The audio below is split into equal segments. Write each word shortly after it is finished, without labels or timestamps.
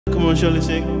Come on, Shirley,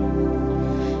 sing.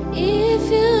 If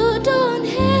you don't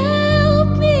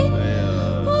help me,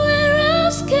 where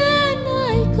else can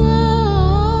I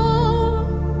go?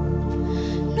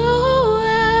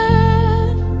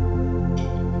 Nowhere,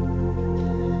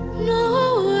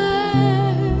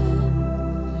 nowhere.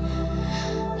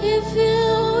 If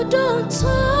you don't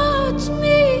touch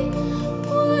me,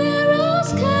 where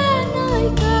else can I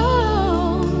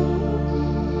go?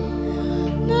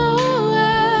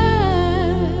 Nowhere,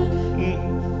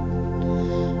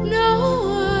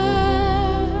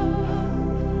 nowhere.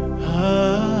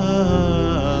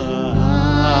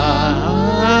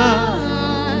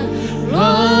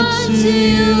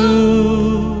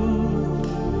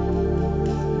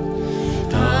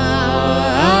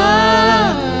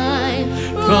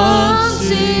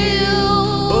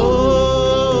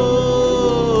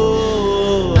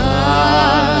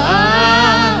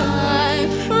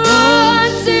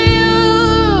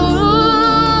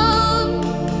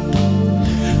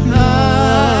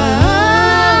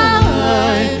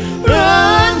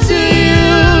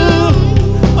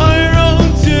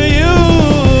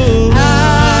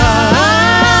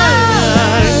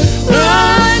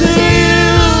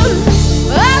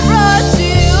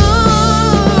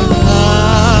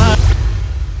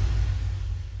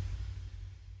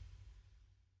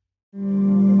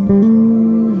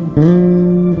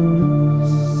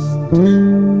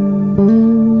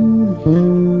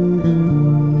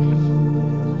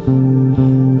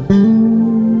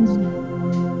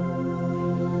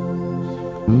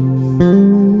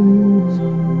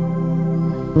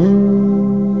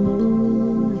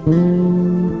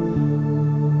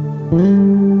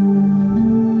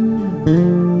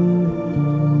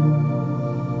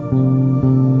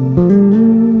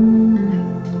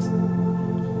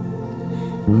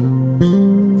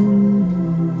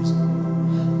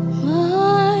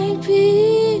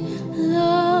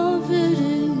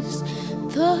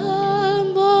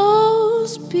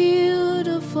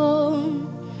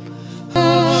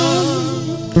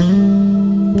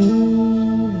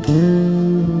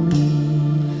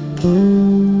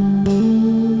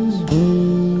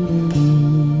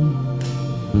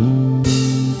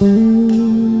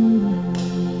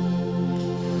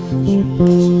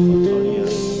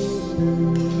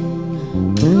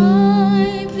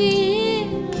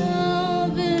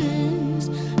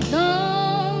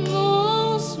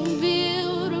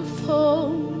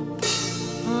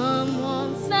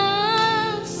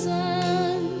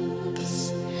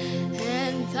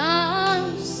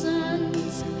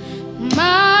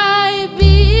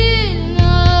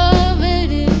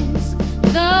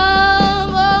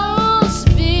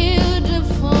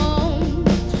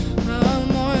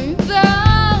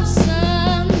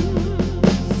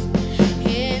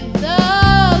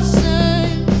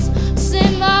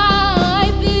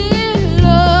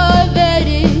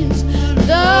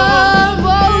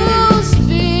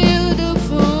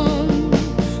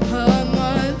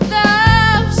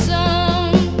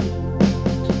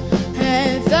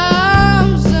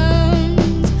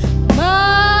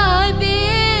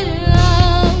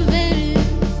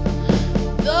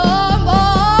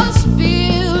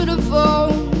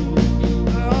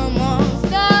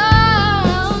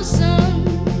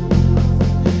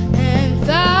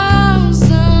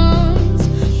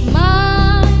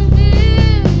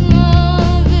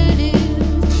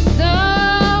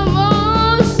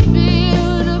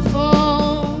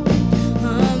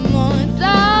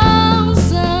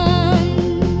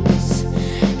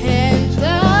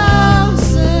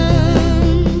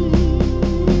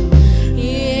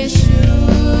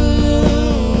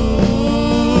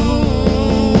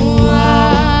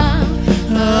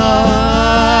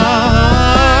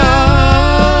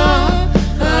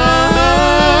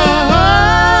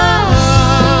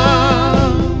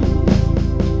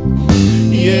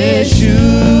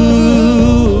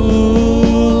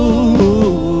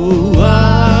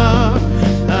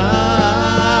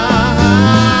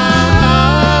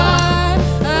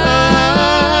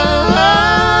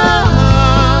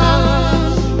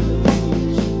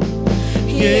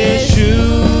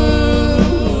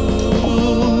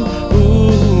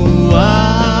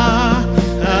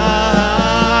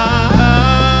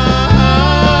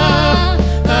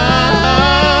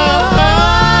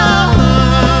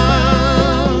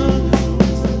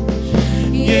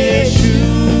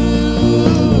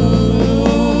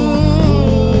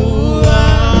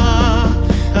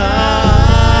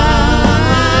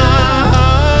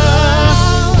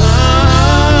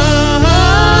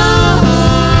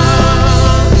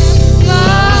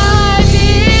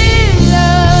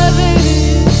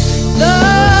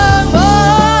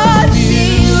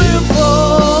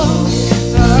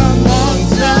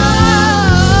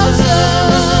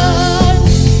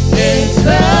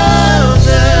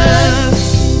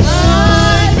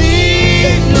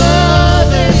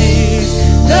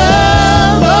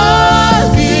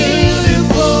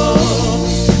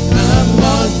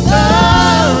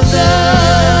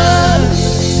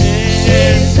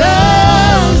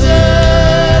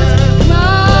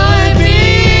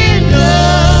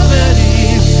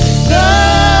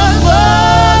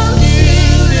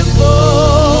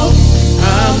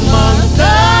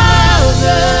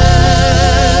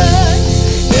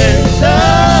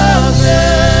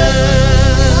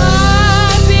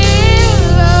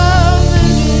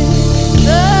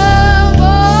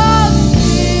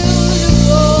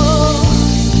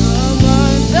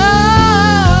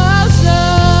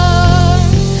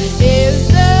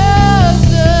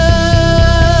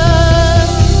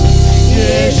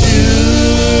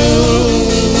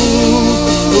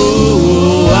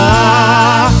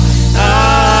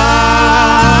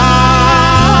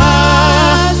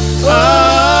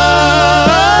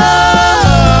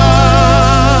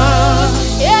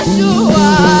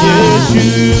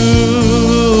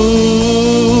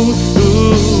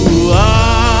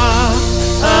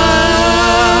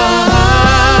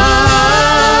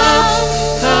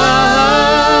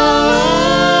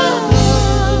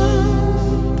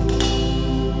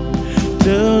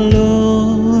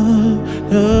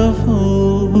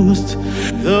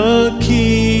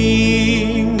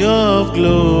 of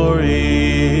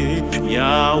glory,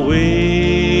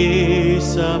 Yahweh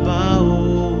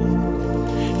Sabaoth,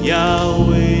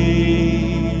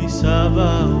 Yahweh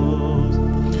Sabaoth,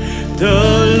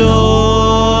 the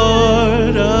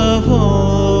Lord of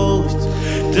hosts,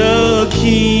 the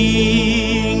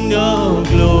King of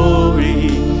glory,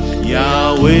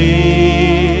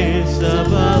 Yahweh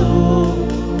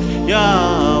Sabaoth,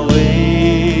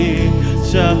 Yahweh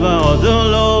Sabaoth, the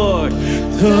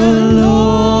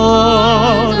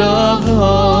Lord of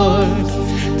hosts,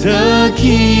 the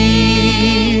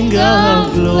King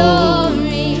of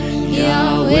glory,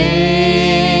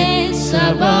 Yahweh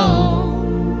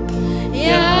Sabaoth,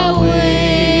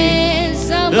 Yahweh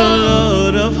Sabaoth, the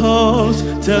Lord of hosts,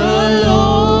 the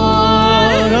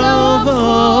Lord of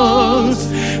hosts,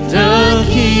 the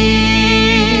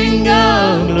King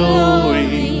of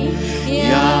glory,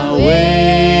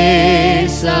 Yahweh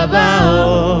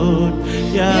Sabaoth,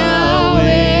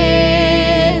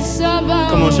 Yahweh Sabaoth.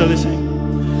 Come on, Shirley, sing.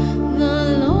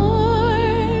 The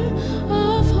Lord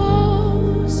of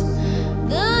hosts,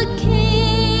 the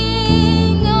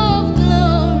King of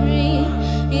glory,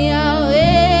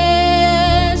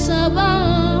 Yahweh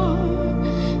Sabaoth,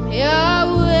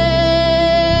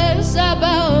 Yahweh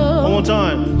Sabaoth. One more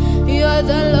time. You're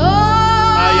the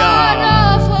Lord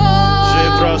of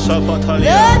hosts,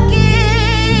 the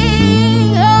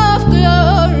King of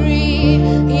glory,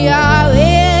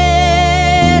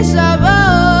 Yahweh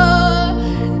Sabaoth,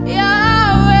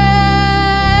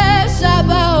 Yahweh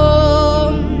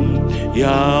Sabaoth,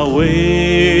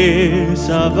 Yahweh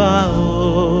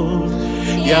Sabaoth,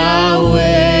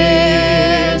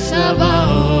 Yahweh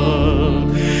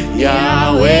Sabaoth,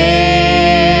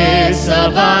 Yahweh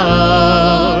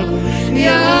Sabaoth,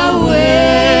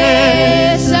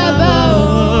 Yahweh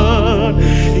Sabaoth,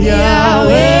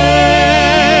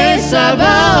 Yahweh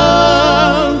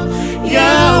Sabaoth,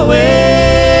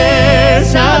 Yahweh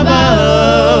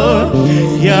Sabaoth,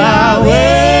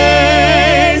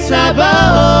 Yahweh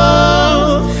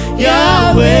Sabaoth,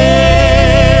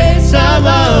 Yahweh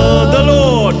Sabaoth, the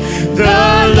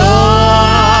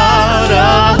Lord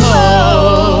of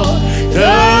hosts,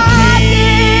 the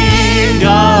King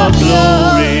of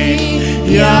glory,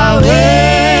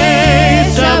 Yahweh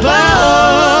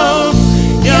Sabaoth,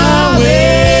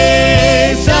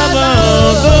 Yahweh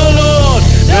Sabaoth,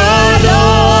 the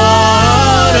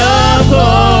Lord of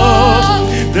hosts,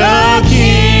 the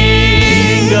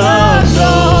King of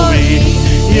glory,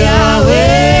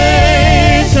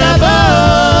 Yahweh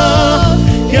Sabaoth,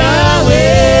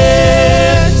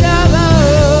 Yahweh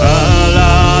Sabaoth. La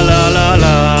la la la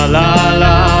la la la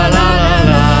la la la la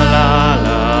la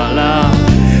la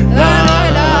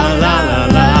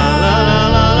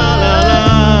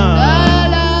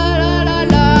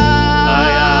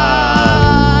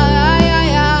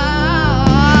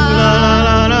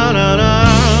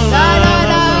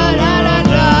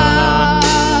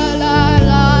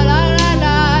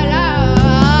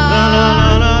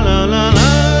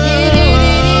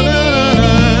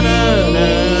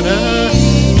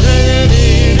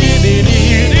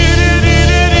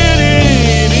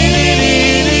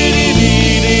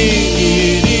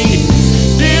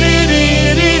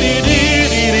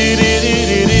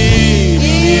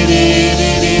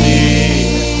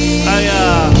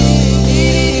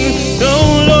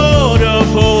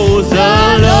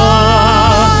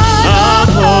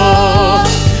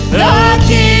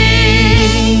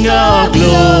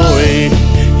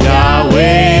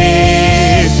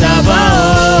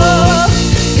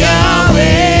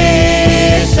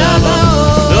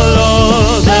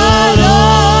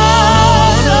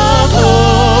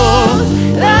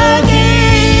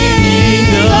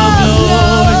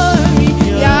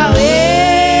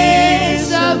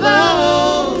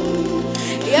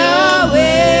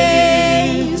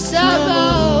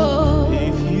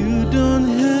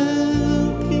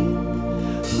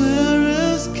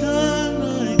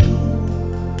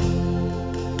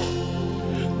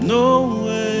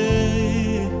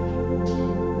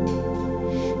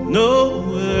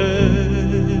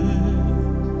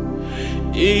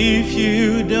If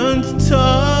you don't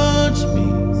touch me,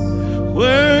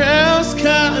 where else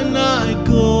can I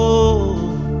go?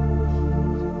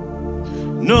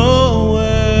 Nowhere,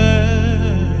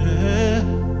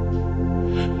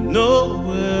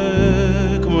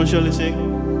 nowhere. Come on, Shirley, sing.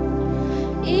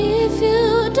 If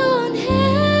you don't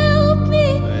help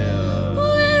me,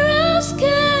 where else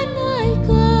can I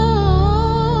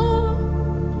go?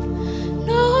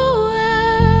 Nowhere.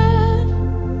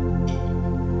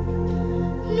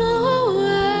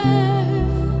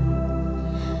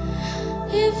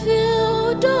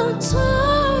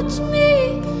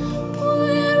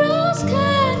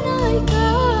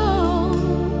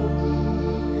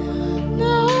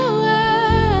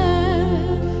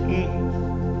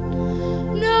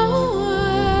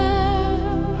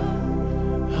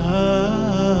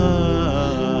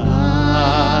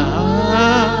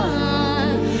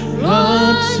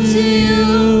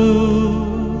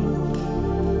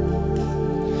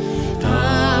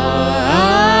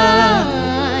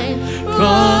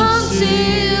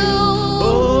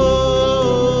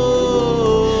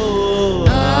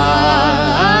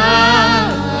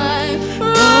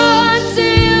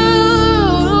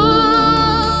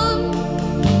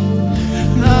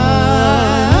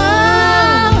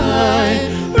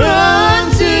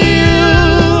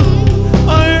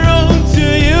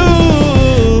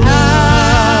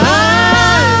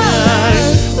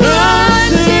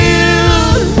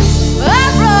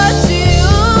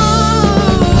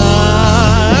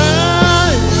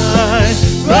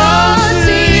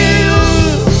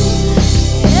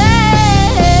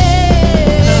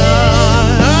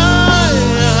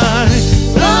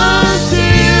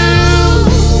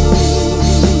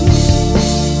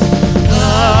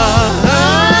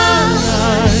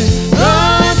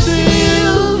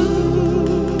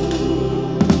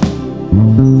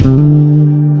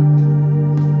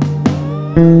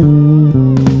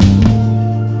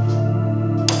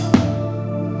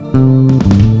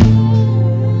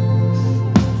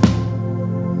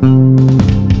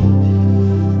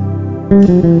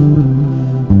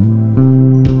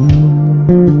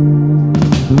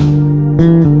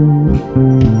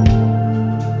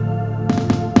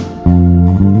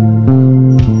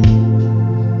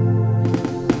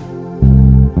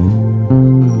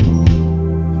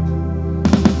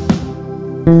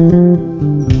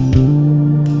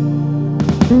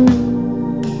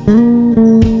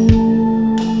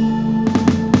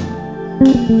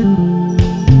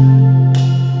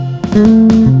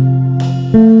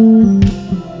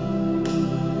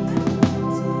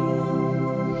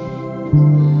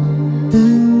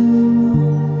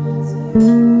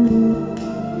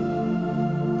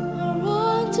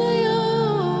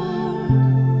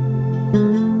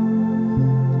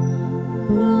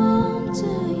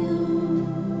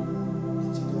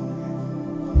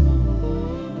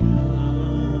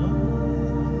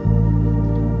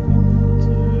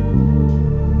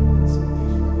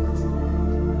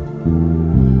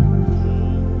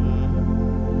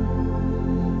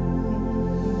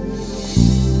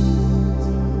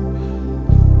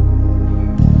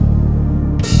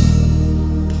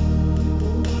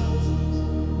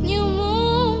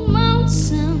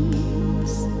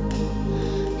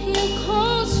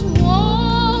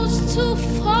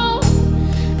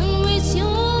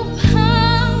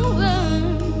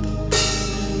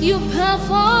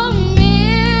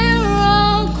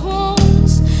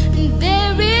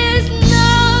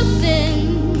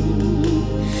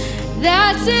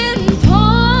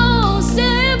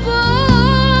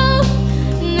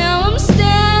 Now I'm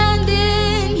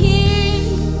standing here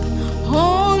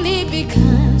only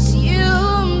because